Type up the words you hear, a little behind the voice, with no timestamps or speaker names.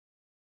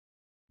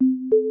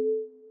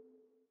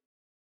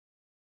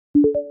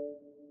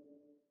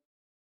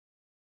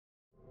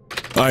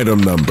Item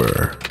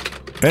Number: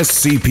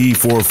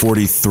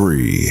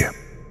 SCP-443.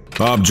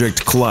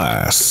 Object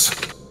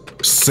Class: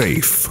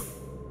 Safe.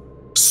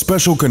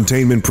 Special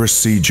Containment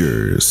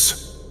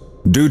Procedures.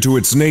 Due to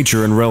its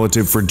nature and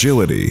relative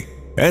fragility,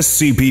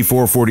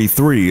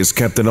 SCP-443 is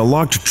kept in a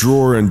locked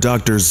drawer in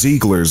Dr.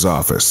 Ziegler's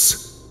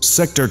office,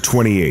 Sector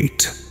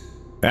 28.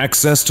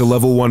 Access to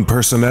Level 1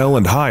 personnel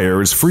and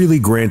higher is freely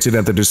granted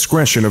at the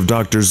discretion of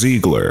Dr.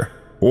 Ziegler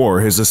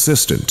or his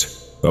assistant,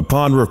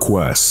 upon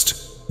request,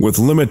 with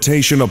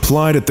limitation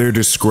applied at their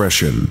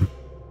discretion.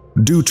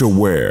 Due to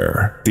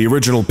wear, the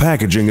original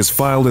packaging is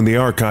filed in the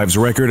archives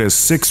record as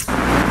 6.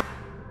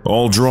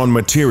 All drawn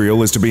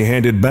material is to be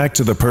handed back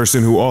to the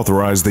person who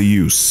authorized the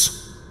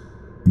use.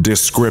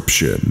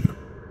 Description: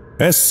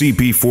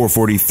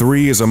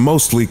 SCP-443 is a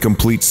mostly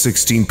complete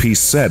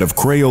 16-piece set of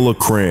Crayola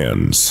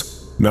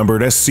crayons,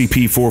 numbered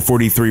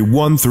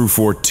SCP-443-1 through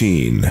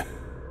 14.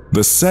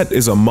 The set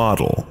is a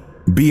model,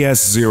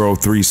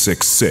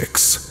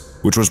 BS-0366,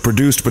 which was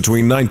produced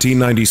between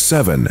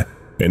 1997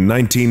 and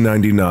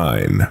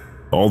 1999,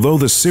 although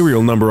the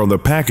serial number on the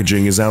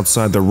packaging is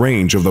outside the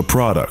range of the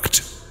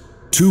product.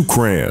 2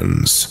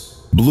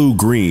 crayons,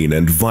 blue-green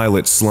and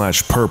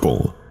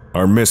violet/purple,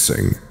 are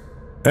missing.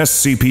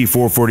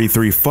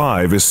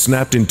 SCP-443-5 is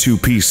snapped in 2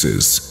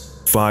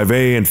 pieces,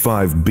 5A and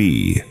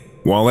 5B,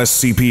 while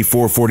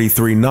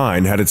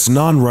SCP-443-9 had its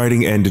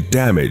non-writing end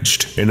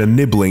damaged in a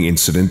nibbling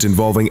incident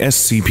involving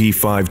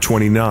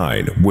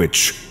SCP-529,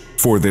 which,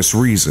 for this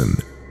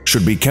reason,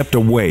 should be kept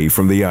away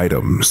from the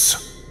items.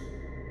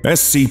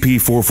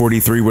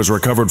 SCP-443 was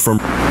recovered from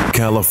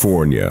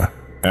California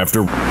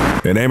after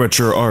an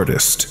amateur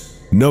artist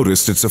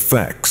noticed its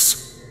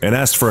effects and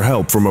asked for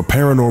help from a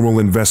paranormal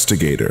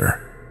investigator.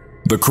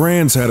 The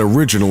crayons had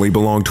originally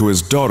belonged to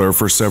his daughter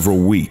for several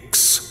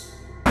weeks.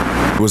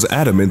 He was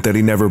adamant that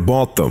he never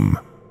bought them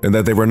and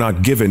that they were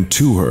not given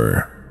to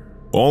her.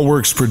 All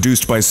works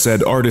produced by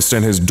said artist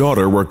and his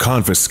daughter were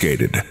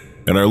confiscated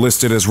and are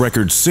listed as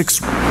Record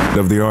 6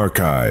 of the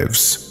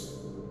archives.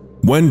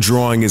 When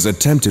drawing is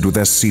attempted with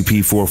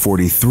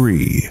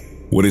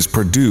SCP-443, what is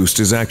produced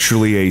is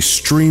actually a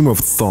stream of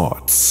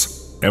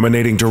thoughts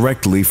emanating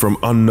directly from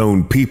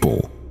unknown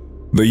people.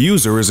 The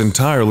user is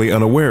entirely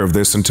unaware of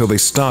this until they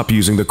stop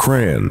using the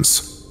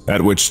crayons,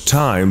 at which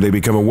time they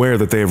become aware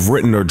that they have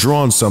written or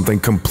drawn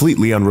something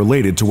completely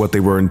unrelated to what they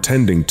were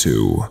intending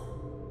to.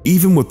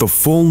 Even with the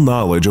full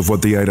knowledge of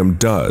what the item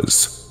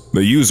does,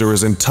 the user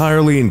is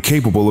entirely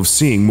incapable of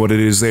seeing what it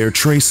is they are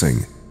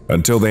tracing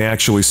until they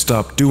actually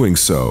stop doing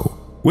so,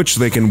 which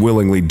they can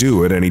willingly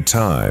do at any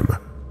time.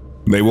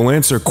 They will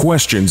answer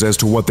questions as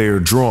to what they are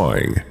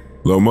drawing,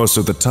 though most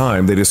of the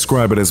time they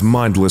describe it as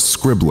mindless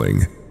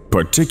scribbling,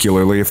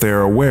 particularly if they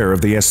are aware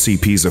of the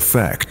SCP's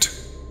effect.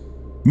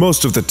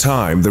 Most of the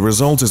time, the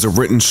result is a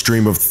written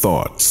stream of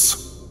thoughts,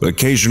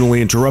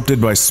 occasionally interrupted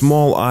by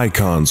small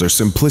icons or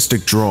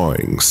simplistic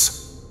drawings.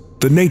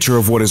 The nature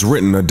of what is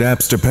written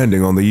adapts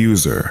depending on the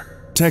user.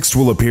 Text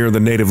will appear in the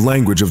native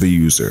language of the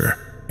user,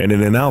 and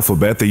in an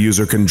alphabet the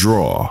user can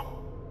draw.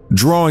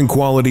 Drawing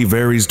quality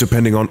varies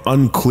depending on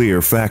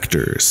unclear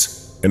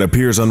factors, and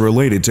appears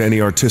unrelated to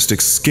any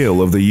artistic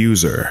skill of the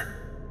user.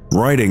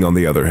 Writing, on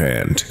the other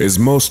hand, is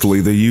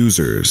mostly the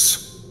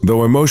user's,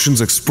 though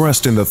emotions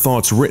expressed in the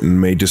thoughts written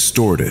may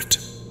distort it.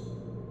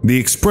 The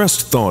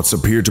expressed thoughts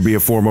appear to be a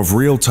form of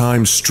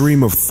real-time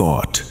stream of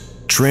thought,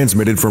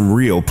 transmitted from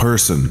real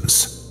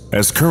persons,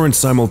 as current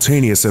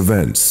simultaneous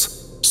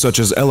events, such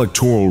as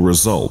electoral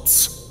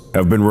results,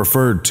 have been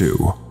referred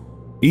to.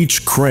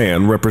 Each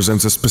crayon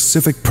represents a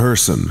specific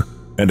person,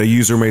 and a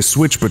user may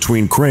switch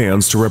between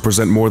crayons to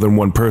represent more than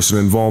one person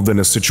involved in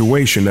a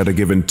situation at a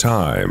given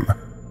time.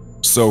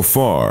 So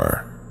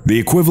far, the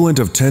equivalent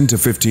of 10 to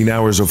 15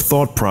 hours of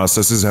thought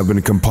processes have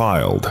been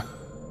compiled.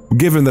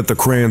 Given that the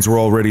crayons were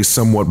already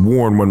somewhat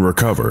worn when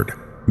recovered,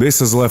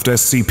 this has left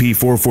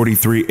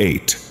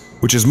SCP-443-8,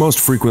 which is most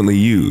frequently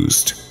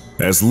used,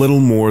 as little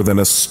more than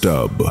a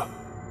stub.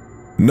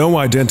 No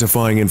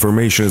identifying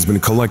information has been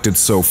collected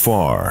so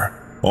far.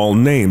 All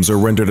names are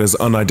rendered as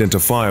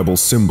unidentifiable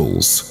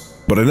symbols,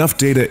 but enough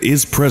data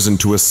is present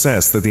to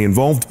assess that the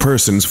involved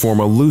persons form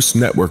a loose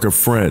network of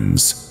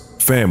friends,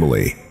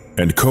 family,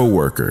 and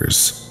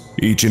co-workers,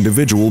 each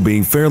individual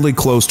being fairly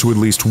close to at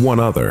least one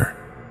other.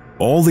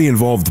 All the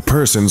involved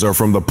persons are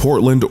from the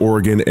Portland,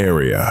 Oregon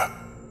area.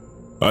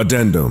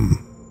 Addendum: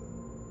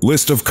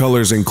 list of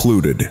colors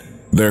included,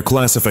 their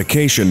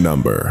classification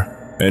number,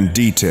 and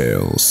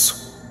details.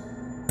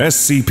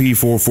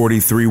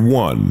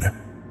 SCP-443-1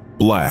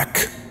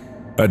 Black,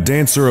 a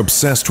dancer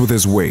obsessed with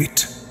his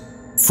weight,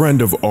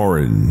 friend of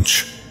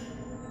orange.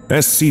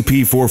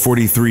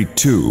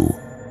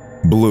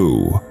 SCP-443-2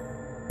 Blue,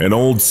 an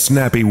old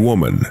snappy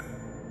woman,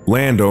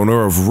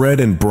 landowner of red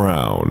and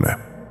brown.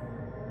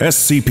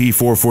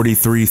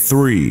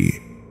 SCP-443-3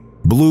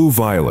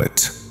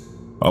 Blue-Violet,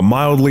 a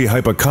mildly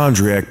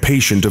hypochondriac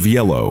patient of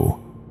yellow,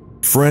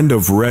 friend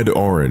of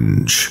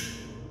red-orange.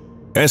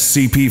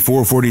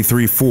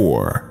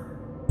 SCP-443-4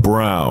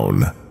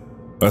 Brown,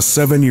 a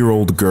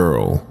 7-year-old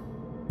girl,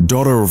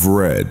 daughter of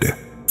red,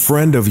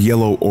 friend of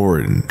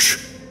yellow-orange,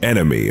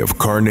 enemy of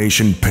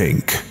carnation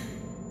pink.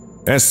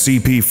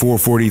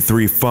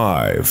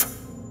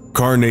 SCP-443-5,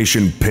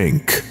 carnation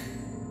pink,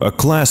 a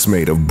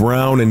classmate of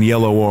brown and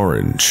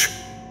yellow-orange,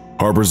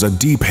 harbors a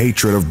deep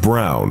hatred of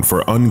brown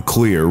for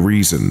unclear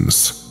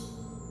reasons.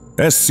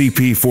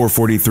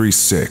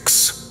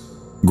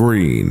 SCP-443-6,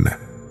 green,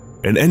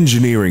 an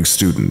engineering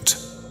student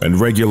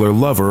and regular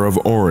lover of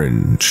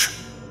orange.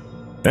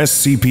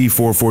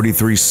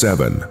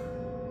 SCP-443-7,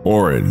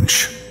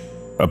 orange,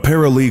 a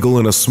paralegal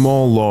in a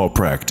small law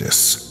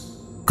practice,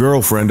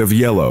 girlfriend of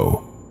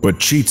yellow, but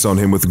cheats on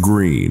him with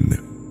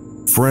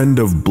green, friend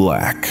of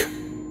black.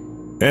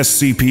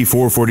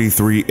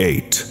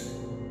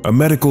 SCP-443-8, a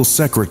medical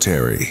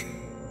secretary,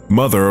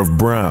 mother of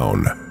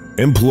brown,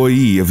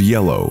 employee of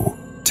yellow,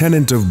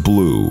 tenant of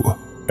blue,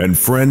 and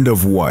friend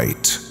of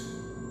white.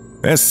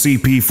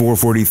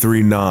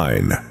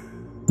 SCP-443-9,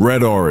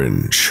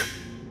 red-orange,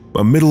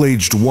 a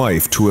middle-aged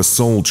wife to a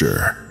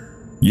soldier,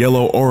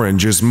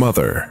 yellow-orange's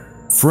mother,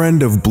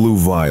 friend of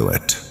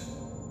blue-violet.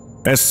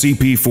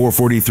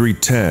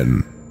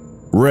 SCP-443-10,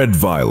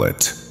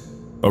 red-violet,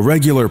 a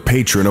regular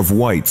patron of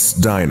white's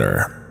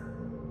diner.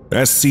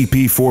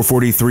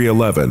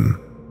 SCP-443-11,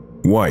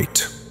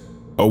 white,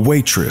 a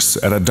waitress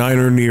at a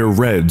diner near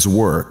red's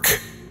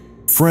work,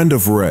 friend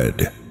of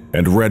red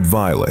and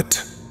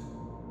red-violet.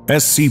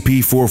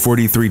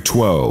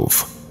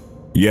 SCP-443-12,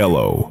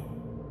 yellow,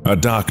 a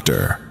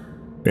doctor,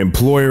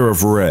 employer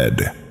of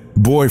red,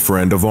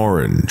 boyfriend of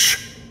orange,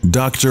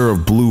 doctor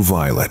of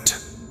blue-violet.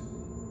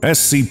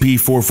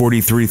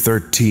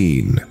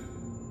 SCP-443-13,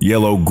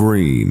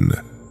 yellow-green,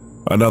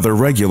 another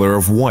regular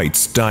of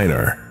white's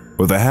diner,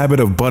 with a habit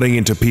of butting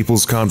into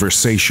people's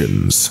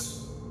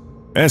conversations.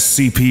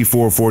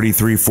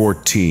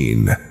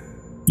 SCP-443-14,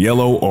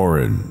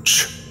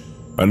 yellow-orange,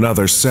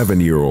 another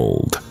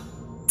 7-year-old,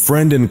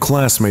 friend and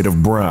classmate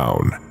of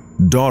brown,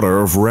 daughter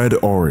of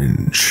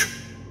red-orange.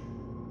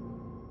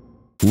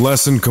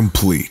 Lesson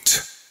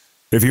complete.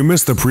 If you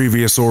missed the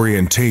previous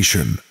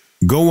orientation,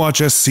 go watch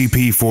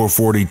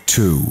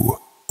SCP-442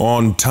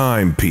 on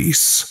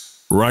Timepiece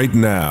right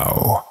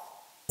now.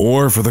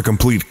 Or for the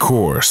complete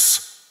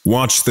course,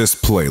 watch this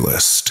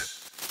playlist.